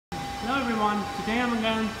Hello everyone, today I'm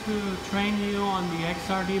going to train you on the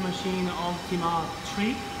XRD machine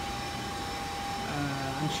UltimaIII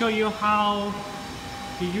and show you how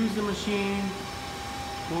to use the machine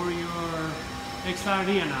for your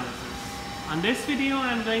XRD analysis. On this video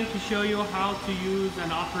I'm going to show you how to use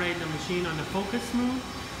and operate the machine on the focus mode,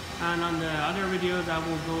 and on the other videos I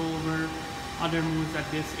will go over other modes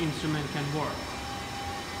that this instrument can work.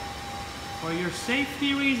 For your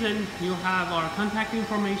safety reason, you have our contact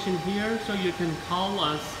information here, so you can call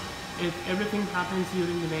us if everything happens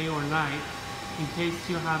during the day or night, in case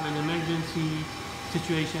you have an emergency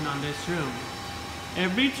situation on this room.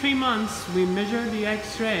 Every 3 months, we measure the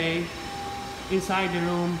X-ray inside the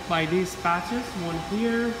room by these patches, one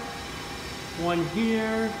here, one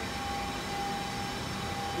here,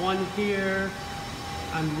 one here,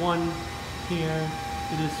 and one here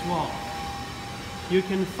to this wall. You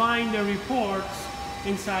can find the reports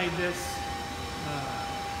inside this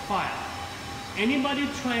file. Anybody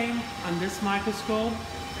trained on this microscope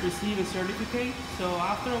receive a certificate, so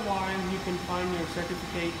after a while you can find your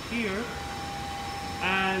certificate here.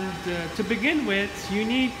 And to begin with, you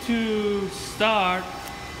need to start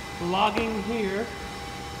logging here,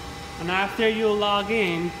 and after you log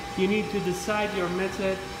in, you need to decide your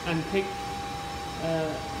method and pick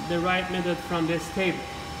the right method from this table.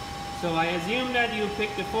 So I assume that you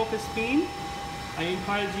pick the focus pin. I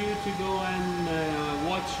encourage you to go and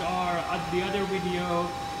watch the other video,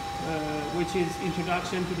 which is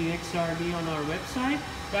Introduction to the XRD on our website.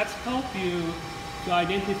 That's help you to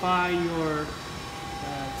identify your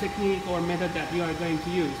technique or method that you are going to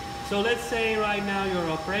use. So let's say right now your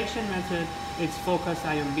operation method is focus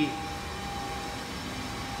IMB.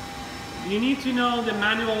 You need to know the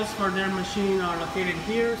manuals for their machine are located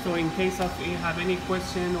here, so in case of you have any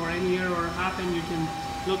question or any error happen, you can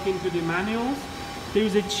look into the manuals.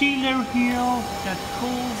 There's a chiller here that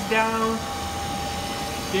cools down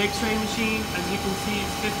the X-ray machine. As you can see,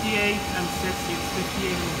 it's 58 and sets it's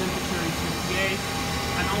 58 and the temperature is 58,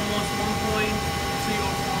 and almost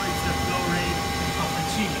 1.304 is the flow rate of the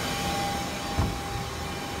chiller.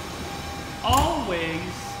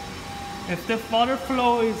 Always, if the water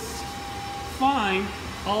flow is fine,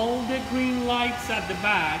 all the green lights at the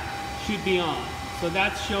back should be on. So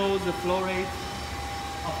that shows the flow rate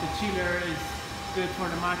of the chiller is good for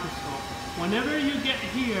the microscope. Whenever you get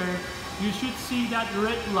here, you should see that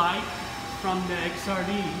red light from the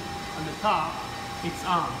XRD on the top. It's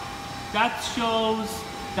on. That shows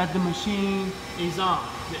that the machine is on.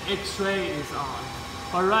 The X-ray is on.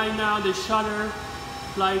 But right now the shutter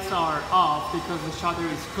lights are off because the shutter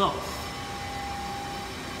is closed.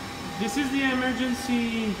 This is the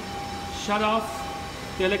emergency shut off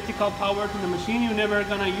the electrical power to the machine. You're never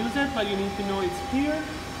gonna use it, but you need to know it's here.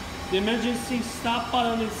 The emergency stop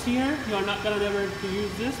button is here. You are not gonna never to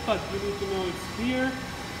use this, but you need to know it's here.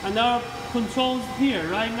 And our controls here.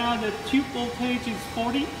 Right now the tube voltage is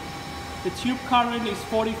 40. The tube current is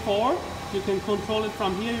 44. You can control it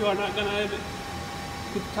from here. You are not gonna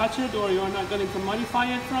to touch it, or you are not going to modify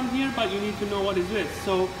it from here, but you need to know what is it.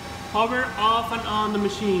 So power off and on the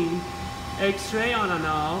machine, X-ray on and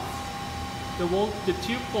off, the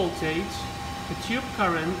tube voltage, the tube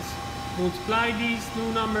current. Multiply these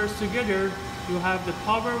two numbers together, you have the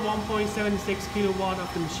power 1.76 kilowatt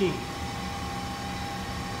of the machine.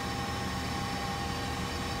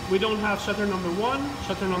 We don't have shutter number 1,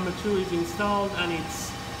 shutter number 2 is installed, and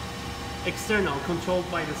it's external, controlled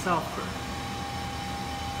by the software.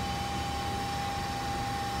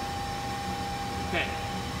 Okay.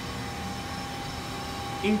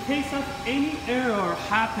 In case of any error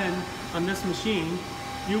happen on this machine,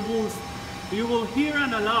 you will hear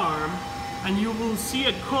an alarm and you will see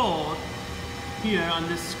a code here on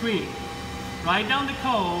the screen. Write down the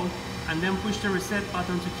code and then push the reset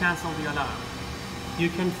button to cancel the alarm. You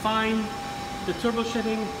can find the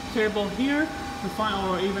troubleshooting table here to find,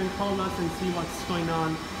 or even call us and see what's going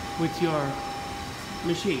on with your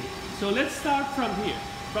machine. So let's start from here,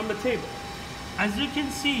 from the table. As you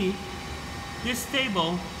can see, this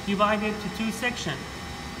table divided to two sections,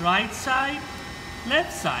 right side,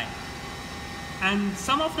 left side. And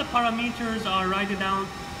some of the parameters are written down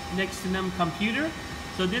next to them computer.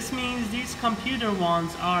 So this means these computer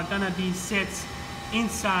ones are gonna be set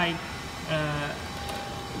inside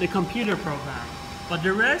the computer program. But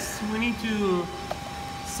the rest, we need to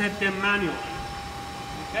set them manually,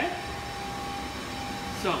 okay?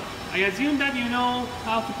 So, I assume that you know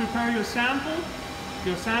how to prepare your sample.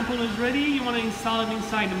 Your sample is ready, you want to install it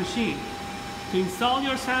inside the machine. To install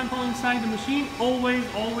your sample inside the machine, always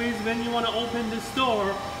when you want to open this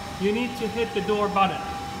door, you need to hit the door button.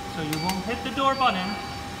 So you won't hit the door button,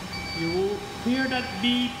 You will hear that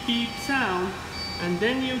beep beep sound, and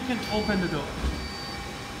then you can open the door.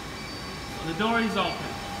 So the door is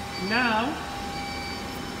open. Now,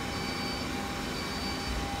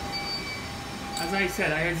 as I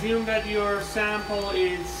said, I assume that your sample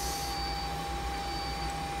is,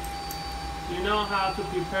 you know how to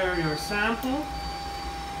prepare your sample.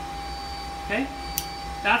 Okay?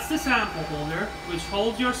 That's the sample holder, which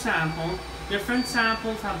holds your sample. Different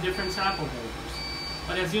samples have different sample holders.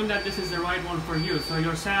 But assume that this is the right one for you. So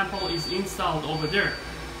your sample is installed over there.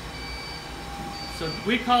 So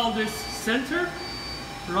we call this center,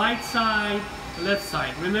 right side, left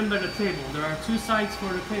side. Remember the table. There are two sides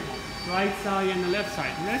for the table. Right side and the left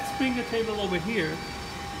side. Let's bring the table over here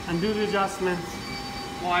and do the adjustments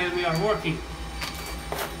while we are working.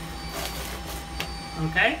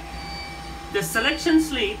 Okay? The selection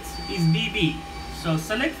slate is BB. So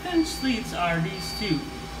selection slates are these two.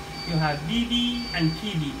 You have BB and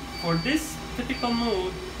PB. For this typical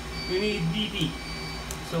mode, you need BB.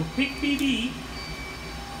 So pick BB.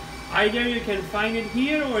 Either you can find it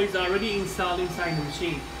here or it's already installed inside the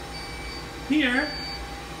machine. Here,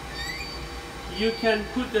 you can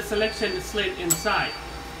put the selection slate inside.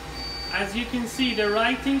 As you can see, the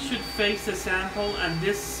writing should face the sample and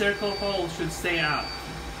this circle hole should stay out.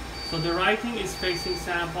 So the writing is facing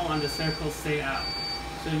sample and the circles stay out.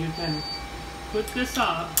 So you can put this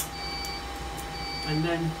up and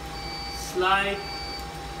then slide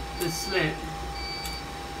the slit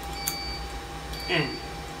in.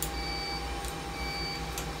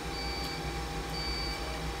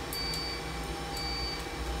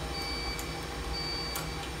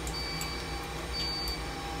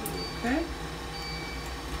 Okay.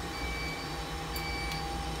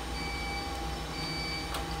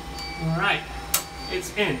 Alright,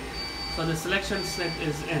 it's in. So the selection slit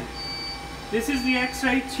is in. This is the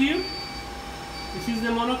X-ray tube. This is the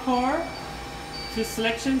monocore. This is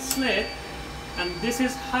selection slit. And this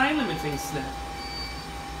is high limiting slit.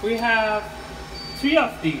 We have 3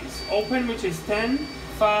 of these. Open, which is 10,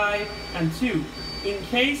 5, and 2. In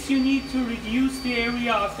case you need to reduce the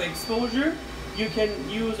area of the exposure, you can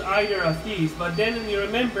use either of these. But then you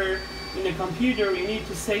remember, in the computer, you need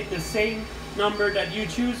to save the same number that you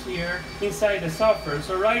choose here inside the software.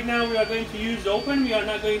 So right now we are going to use open. We are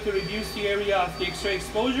not going to reduce the area of the X-ray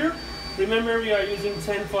exposure. Remember, we are using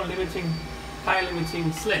 10 for limiting, high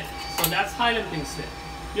limiting slit. So that's high limiting slit.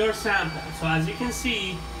 Your sample. So as you can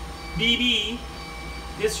see, BB,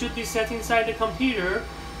 this should be set inside the computer.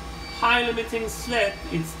 High limiting slit,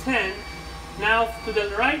 it's 10. Now to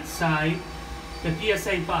the right side, the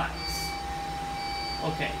PSA box.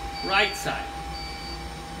 Okay, right side.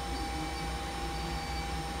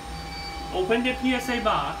 Open the PSA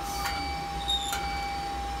box.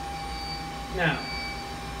 Now,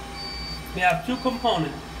 we have 2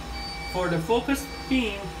 components. For the focus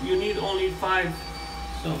beam, you need only 5.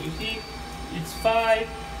 So you see, it's 5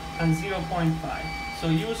 and 0.5. So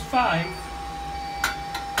use 5.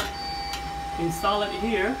 Install it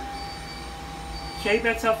here.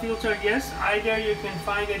 K-beta filter, yes. Either you can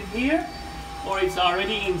find it here, or it's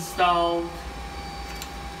already installed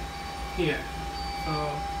here. So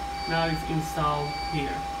now it's installed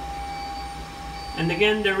here. And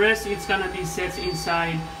again, the rest it's gonna be set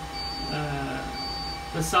inside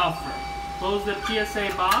the software. Close the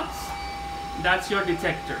PSA box. That's your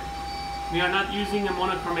detector. We are not using a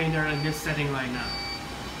monochromator in this setting right now.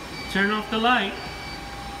 Turn off the light.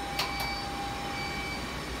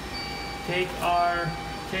 Take our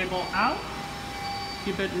cable out.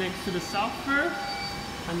 Keep it next to the software.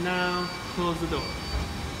 And now close the door.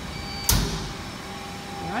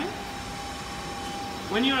 Alright?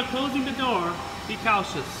 When you are closing the door, be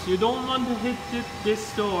cautious. You don't want to hit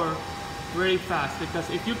this door very fast, because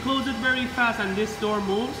if you close it very fast and this door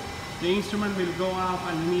moves, the instrument will go off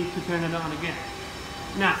and you need to turn it on again.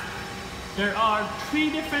 Now, there are 3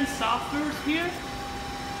 different softwares here.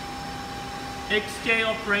 XJ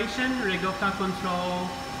operation, Rigaku control,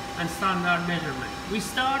 and standard measurement. We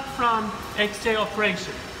start from XJ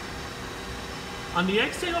operation. On the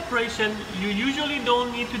XJ operation, you usually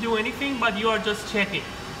don't need to do anything, but you are just checking.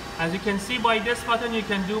 As you can see by this button, you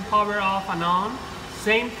can do power off and on.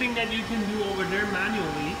 Same thing that you can do over there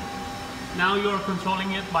manually. Now you are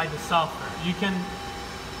controlling it by the software. You can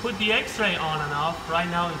put the X-ray on and off. Right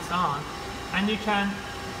now it's on. And you can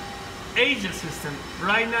age the system.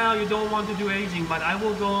 Right now you don't want to do aging, but I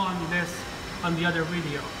will go on this on the other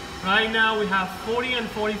video. Right now we have 40 and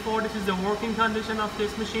 44. This is the working condition of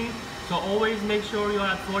this machine. So always make sure you're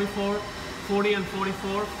at 44, 40 and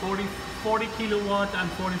 44, 40 kilowatt and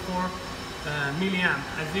 44 milliamp.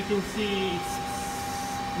 As you can see, it's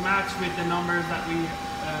matched with the numbers that we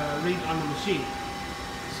read on the machine.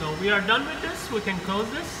 So we are done with this. We can close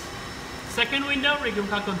this. Second window,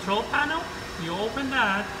 Rigaku control panel. You open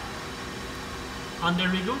that. On the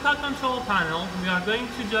Rigaku control panel, we are going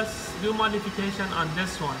to just do modification on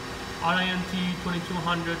this one, RINT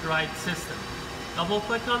 2200 write system. Double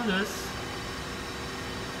click on this.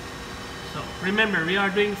 So remember, we are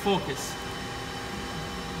doing focus.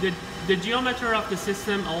 The geometry of the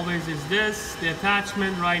system always is this. The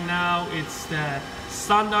attachment right now, it's the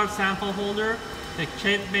standard sample holder. The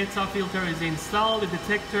beta filter is installed. The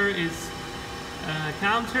detector is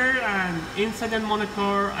counter, and incident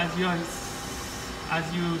monocore,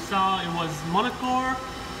 as you saw, it was monocore.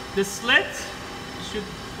 The slit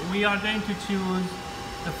we are going to choose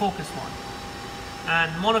the focus one,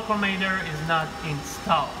 and monochromator is not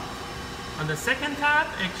installed. On the second tab,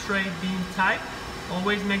 X-ray beam type,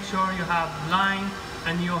 always make sure you have line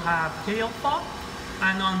and you have tail fog.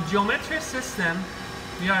 And on geometry system,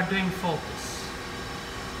 we are doing focus.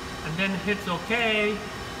 And then hit OK.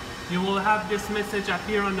 You will have this message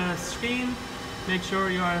appear on the screen. Make sure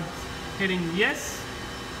you are hitting yes.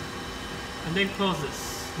 And then close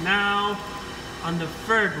this. Now, on the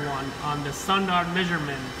third one, on the standard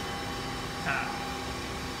measurement tab.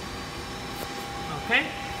 Okay,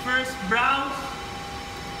 first browse.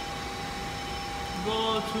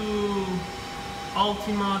 Go to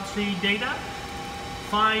UltimaIII data.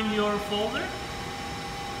 Find your folder.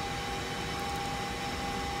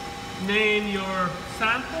 Name your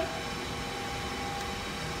sample.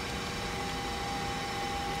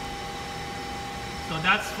 So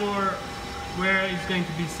that's for where it's going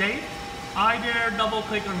to be saved. Either double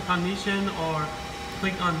click on condition or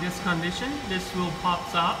click on this condition. This will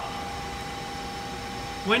pop up.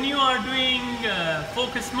 When you are doing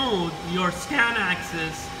focus mode, your scan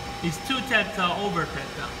axis is 2 theta over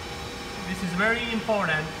theta. This is very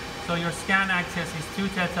important. So your scan axis is 2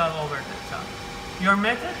 theta over theta. Your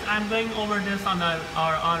method, I'm going over this on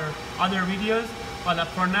our other videos, but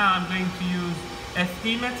for now I'm going to use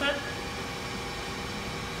FT method.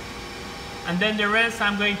 And then the rest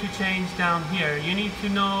I'm going to change down here. You need to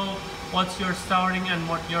know what's your starting and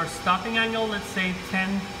what your stopping angle. Let's say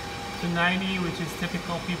 10 to 90, which is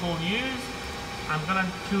typical people use. I'm gonna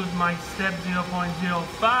choose my step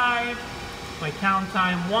 0.05, my count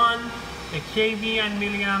time 1, the kV and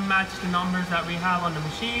milliamp match the numbers that we have on the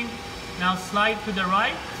machine. Now slide to the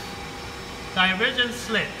right, divergence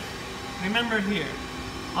slit. Remember here,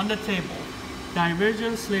 on the table,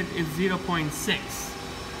 divergence slit is 0.6.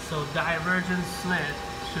 So divergence slit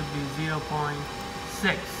should be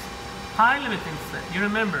 0.6. High limiting slit, you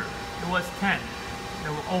remember, it was 10. They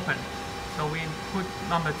will open. So we put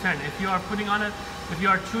number 10. If you are putting on it, if you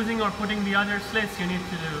are choosing or putting the other slits, you need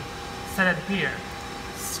to set it here.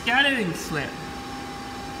 Scattering slit,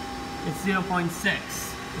 it's 0.6.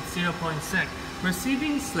 It's 0.6.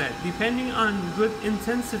 Receiving slit, depending on good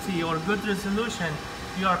intensity or good resolution,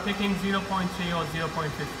 you are picking 0.3 or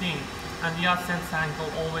 0.15. And the offset angle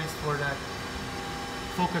always for that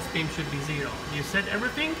focus beam should be 0. You set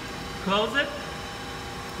everything, close it,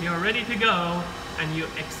 you're ready to go, and you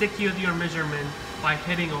execute your measurement by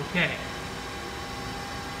hitting OK.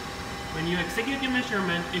 When you execute your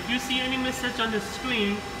measurement, if you see any message on the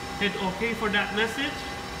screen, hit OK for that message.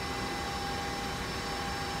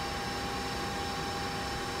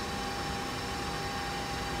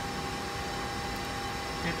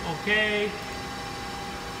 Hit OK.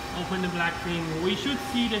 Open the black thing. We should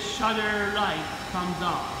see the shutter light comes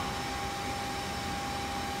up.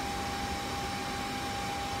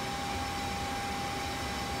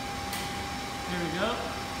 There we go.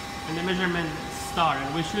 And the measurement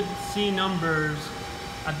started. We should see numbers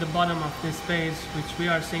at the bottom of this page, which we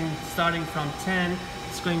are seeing starting from 10.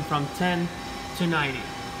 It's going from 10 to 90.